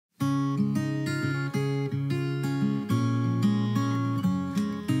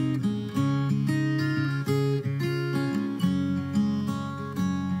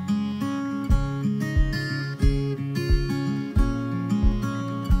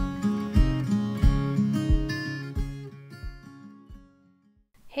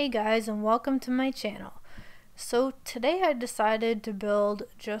Hey guys, and welcome to my channel. So today I decided to build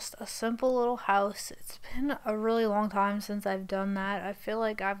just a simple little house. It's been a really long time since I've done that. I feel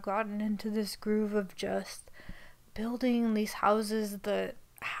like I've gotten into this groove of just building these houses that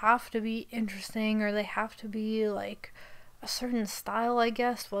have to be interesting, or they have to be like a certain style, I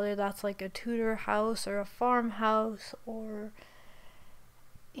guess, whether that's like a Tudor house or a farmhouse or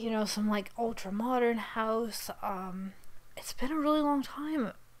some like ultra modern house. It's been a really long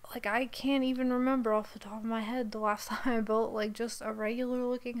time. Like, I can't even remember off the top of my head the last time I built like just a regular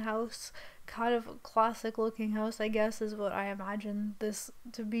looking house, kind of a classic looking house, I guess, is what I imagined this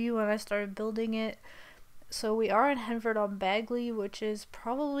to be when I started building it. So we are in Henford on Bagley, which is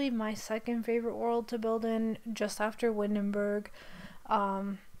probably my second favorite world to build in, just after Windenburg.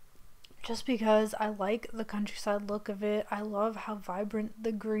 Just because I like the countryside look of it. I love how vibrant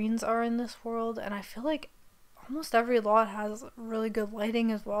the greens are in this world, and I feel like almost every lot has really good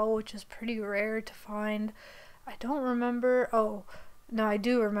lighting as well, which is pretty rare to find. I don't remember. Oh, no, I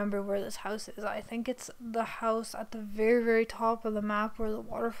do remember where this house is. I think it's the house at the very, very top of the map where the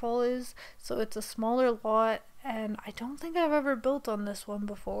waterfall is. So it's a smaller lot, and I don't think I've ever built on this one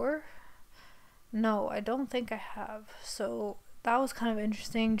before. No, I don't think I have. So that was kind of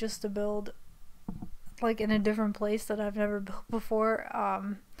interesting, just to build like in a different place that I've never built before.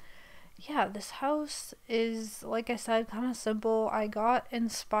 Yeah, this house is, like I said, kind of simple. I got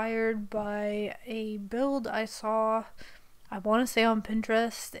inspired by a build I saw, I want to say on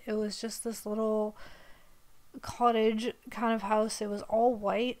Pinterest. It was just this little cottage kind of house. It was all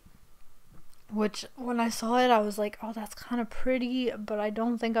white, which when I saw it I was like, oh, that's kind of pretty, but I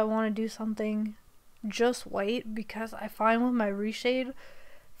don't think I want to do something just white, because I find with my reshade,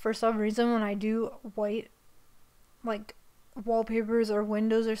 for some reason, when I do white like wallpapers or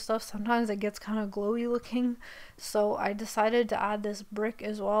windows or stuff, sometimes it gets kind of glowy looking. So I decided to add this brick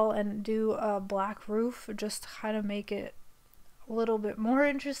as well and do a black roof, just to kind of make it a little bit more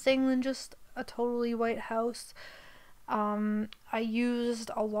interesting than just a totally white house. I used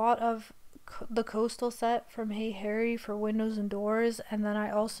a lot of the coastal set from Hey Harry for windows and doors, and then I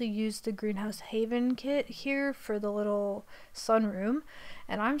also used the Greenhouse Haven kit here for the little sunroom.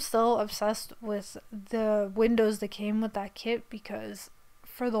 And I'm still obsessed with the windows that came with that kit, because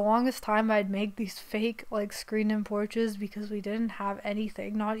for the longest time I'd make these fake like screen-in porches because we didn't have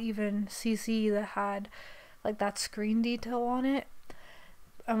anything, not even CC, that had like that screen detail on it.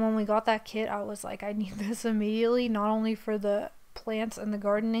 And when we got that kit, I was like, I need this immediately, not only for the plants and the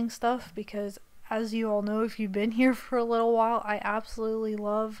gardening stuff, because as you all know if you've been here for a little while, I absolutely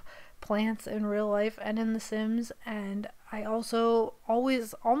love plants in real life and in The Sims. And I also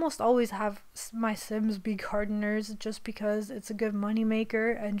almost always have my Sims be gardeners, just because it's a good money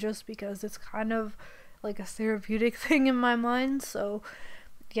maker and just because it's kind of like a therapeutic thing in my mind. So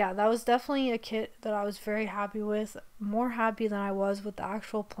yeah, that was definitely a kit that I was very happy with, more happy than I was with the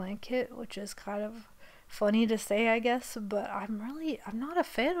actual plant kit, which is kind of funny to say, I guess, but I'm not a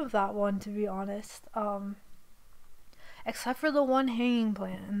fan of that one, to be honest. Except for the one hanging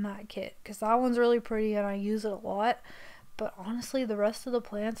plant in that kit, because that one's really pretty and I use it a lot. But honestly, the rest of the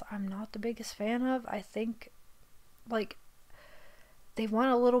plants I'm not the biggest fan of. I think like they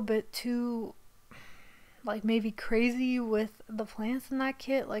went a little bit too like maybe crazy with the plants in that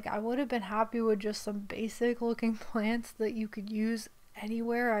kit. Like, I would have been happy with just some basic looking plants that you could use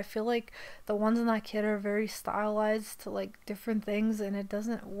anywhere. I feel like the ones in that kit are very stylized to like different things, and it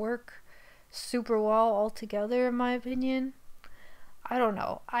doesn't work super well altogether, in my opinion. I don't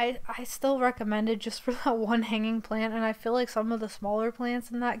know. I still recommend it just for that one hanging plant, and I feel like some of the smaller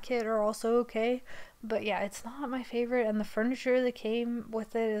plants in that kit are also okay. But yeah, it's not my favorite, and the furniture that came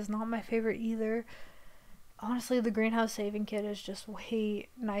with it is not my favorite either. Honestly, the Greenhouse Saving Kit is just way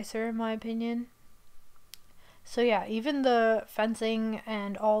nicer, in my opinion. So yeah, even the fencing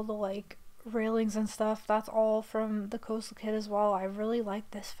and all the like railings and stuff, that's all from the coastal kit as well. I really like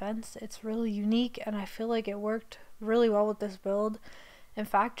this fence. It's really unique, and I feel like it worked really well with this build. In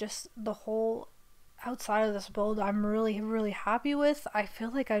fact, just the whole outside of this build I'm really, really happy with. I feel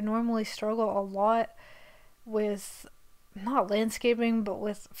like I normally struggle a lot with not landscaping, but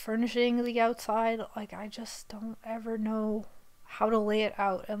with furnishing the outside. Like, I just don't ever know how to lay it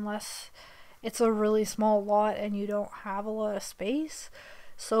out unless it's a really small lot and you don't have a lot of space.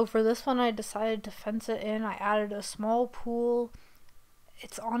 So for this one, I decided to fence it in. I added a small pool.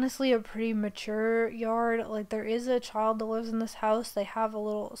 It's honestly a pretty mature yard. Like, there is a child that lives in this house. They have a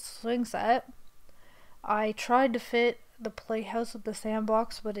little swing set. I tried to fit the playhouse with the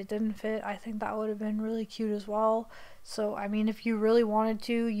sandbox, but it didn't fit. I think that would have been really cute as well. So I mean, if you really wanted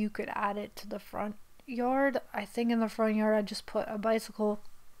to, you could add it to the front yard. I think in the front yard I just put a bicycle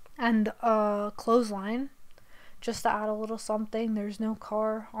and a clothesline just to add a little something. There's no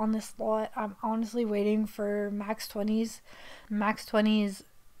car on this lot. I'm honestly waiting for Max 20's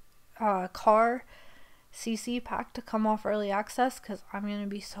car CC pack to come off early access, because I'm gonna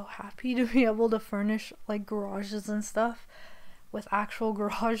be so happy to be able to furnish like garages and stuff with actual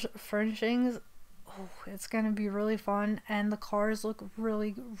garage furnishings. Oh, it's gonna be really fun, and the cars look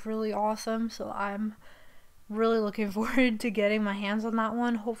really, really awesome, so I'm really looking forward to getting my hands on that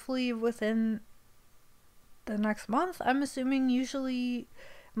one, hopefully within the next month. I'm assuming usually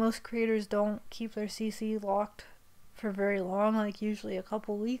most creators don't keep their CC locked for very long, like usually a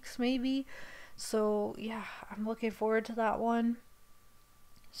couple weeks maybe. So yeah, I'm looking forward to that one.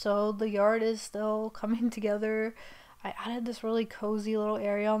 So the yard is still coming together. I added this really cozy little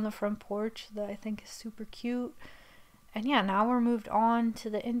area on the front porch that I think is super cute. And yeah, now we're moved on to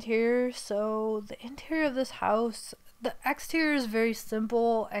the interior. So the interior of this house, the exterior is very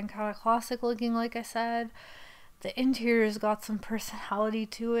simple and kind of classic looking, like I said. The interior's got some personality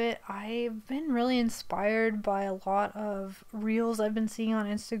to it. I've been really inspired by a lot of reels I've been seeing on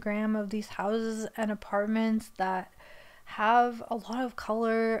Instagram of these houses and apartments that have a lot of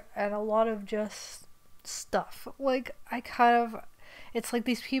color and a lot of just stuff. Like, it's like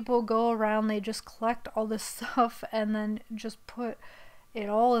these people go around, they just collect all this stuff and then just put it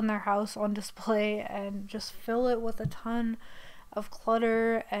all in their house on display and just fill it with a ton of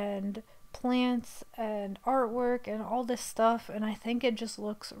clutter and plants and artwork and all this stuff, and I think it just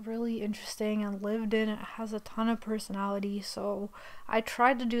looks really interesting and lived in. It has a ton of personality, so I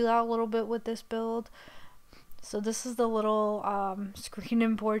tried to do that a little bit with this build. So this is the little screen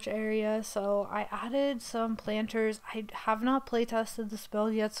and porch area. So I added some planters. I have not play tested this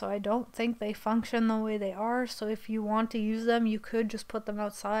build yet, so I don't think they function the way they are. So if you want to use them, you could just put them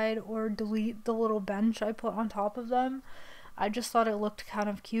outside or delete the little bench I put on top of them. I just thought it looked kind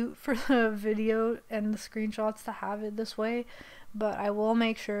of cute for the video and the screenshots to have it this way, but I will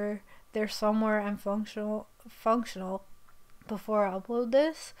make sure they're somewhere and functional before I upload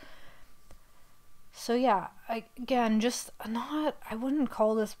this. So yeah, I wouldn't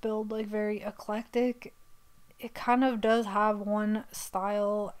call this build like very eclectic. It kind of does have one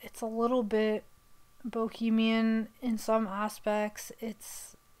style. It's a little bit bohemian in some aspects.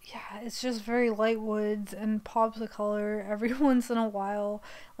 It's just very light woods and pops of color every once in a while.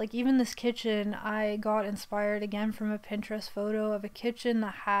 Like even this kitchen, I got inspired again from a Pinterest photo of a kitchen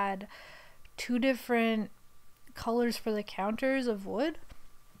that had two different colors for the counters of wood.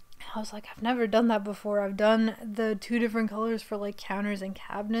 I was like, I've never done that before. I've done the two different colors for like counters and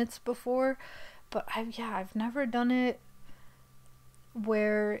cabinets before, but I've never done it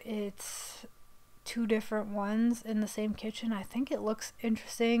where it's two different ones in the same kitchen. I think it looks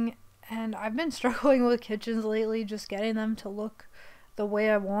interesting, and I've been struggling with kitchens lately, just getting them to look the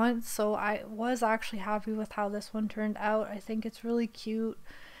way I want. So I was actually happy with how this one turned out. I think it's really cute.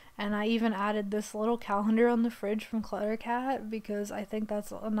 And I even added this little calendar on the fridge from Cluttercat because I think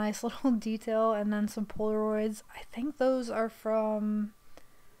that's a nice little detail. And then some Polaroids. I think those are from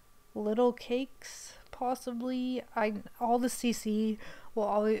Little Cakes, possibly. All the CC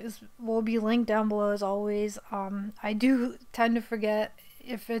will be linked down below as always. I do tend to forget,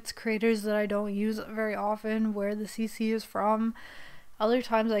 if it's creators that I don't use very often, where the CC is from. Other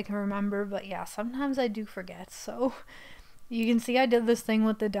times I can remember, but yeah, sometimes I do forget. So you can see I did this thing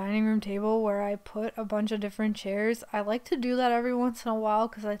with the dining room table where I put a bunch of different chairs. I like to do that every once in a while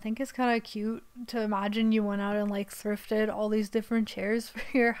because I think it's kind of cute to imagine you went out and like thrifted all these different chairs for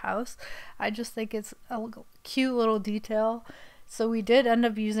your house. I just think it's a cute little detail. So we did end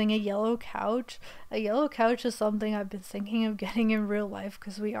up using a yellow couch. A yellow couch is something I've been thinking of getting in real life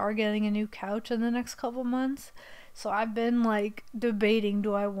because we are getting a new couch in the next couple months. So I've been like debating,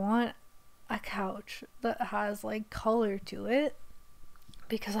 do I want a couch that has like color to it,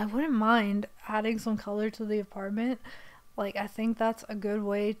 because I wouldn't mind adding some color to the apartment. Like, I think that's a good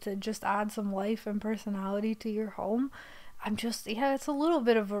way to just add some life and personality to your home. It's a little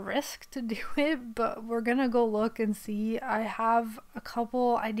bit of a risk to do it, but we're gonna go look and see. I have a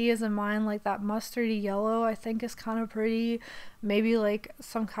couple ideas in mind, like that mustardy yellow I think is kind of pretty, maybe like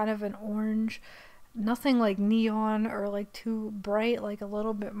some kind of an orange. Nothing like neon or like too bright, like a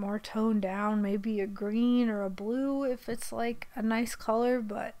little bit more toned down, maybe a green or a blue if it's like a nice color,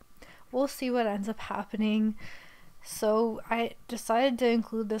 but we'll see what ends up happening. So I decided to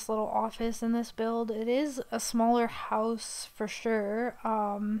include this little office in this build. It is a smaller house for sure.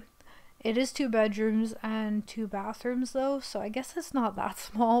 It is 2 bedrooms and 2 bathrooms though, so I guess it's not that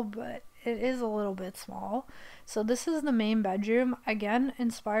small, but it is a little bit small. So this is the main bedroom, again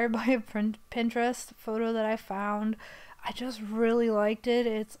inspired by a Pinterest photo that I found. I just really liked it.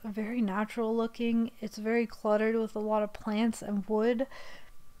 It's very natural looking. It's very cluttered with a lot of plants and wood.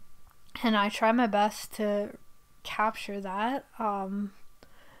 And I try my best to capture that.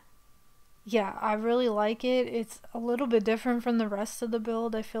 Yeah, I really like it. It's a little bit different from the rest of the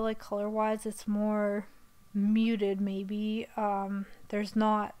build. I feel like color-wise it's more muted maybe. There's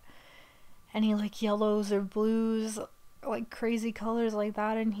not any like yellows or blues, like crazy colors like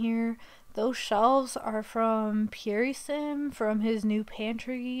that in here. Those shelves are from Sim from his new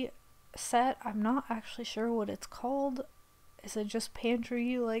pantry set. I'm not actually sure what it's called. Is it just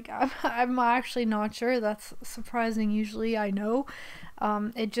pantry? Like, I'm actually not sure. That's surprising. Usually I know.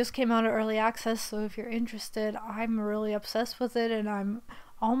 It just came out of early access, so if you're interested, I'm really obsessed with it, and I'm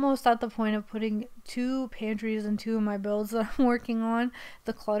almost at the point of putting 2 pantries in 2 of my builds that I'm working on.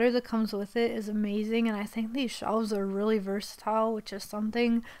 The clutter that comes with it is amazing, and I think these shelves are really versatile, which is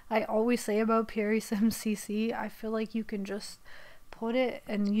something I always say about Sim CC. I feel like you can just put it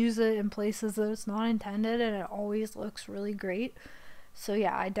and use it in places that it's not intended, and it always looks really great. So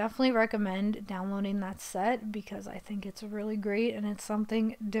yeah, I definitely recommend downloading that set because I think it's really great, and it's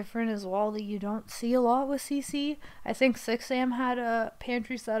something different as well that you don't see a lot with CC. I think 6am had a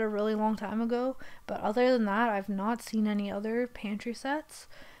pantry set a really long time ago, but other than that, I've not seen any other pantry sets.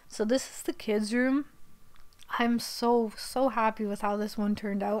 So this is the kids' room. I'm so happy with how this one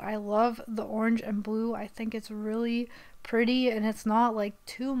turned out. I love the orange and blue. I think it's really pretty, and it's not like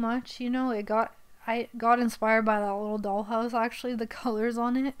too much, you know. I got inspired by that little dollhouse, actually, the colors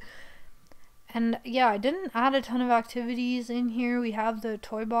on it. And yeah, I didn't add a ton of activities in here. We have the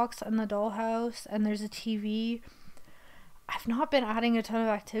toy box and the dollhouse, and there's a TV. I've not been adding a ton of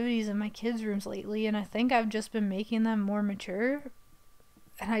activities in my kids' rooms lately, and I think I've just been making them more mature,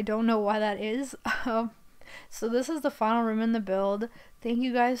 and I don't know why that is. So this is the final room in the build. Thank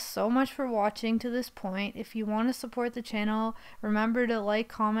you guys so much for watching to this point. If you want to support the channel, remember to like,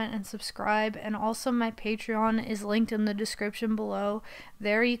 comment, and subscribe. And also my Patreon is linked in the description below.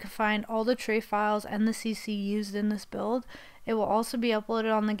 There you can find all the tray files and the CC used in this build. It will also be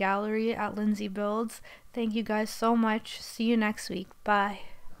uploaded on the gallery at lindsaybuilds. Thank you guys so much. See you next week. Bye.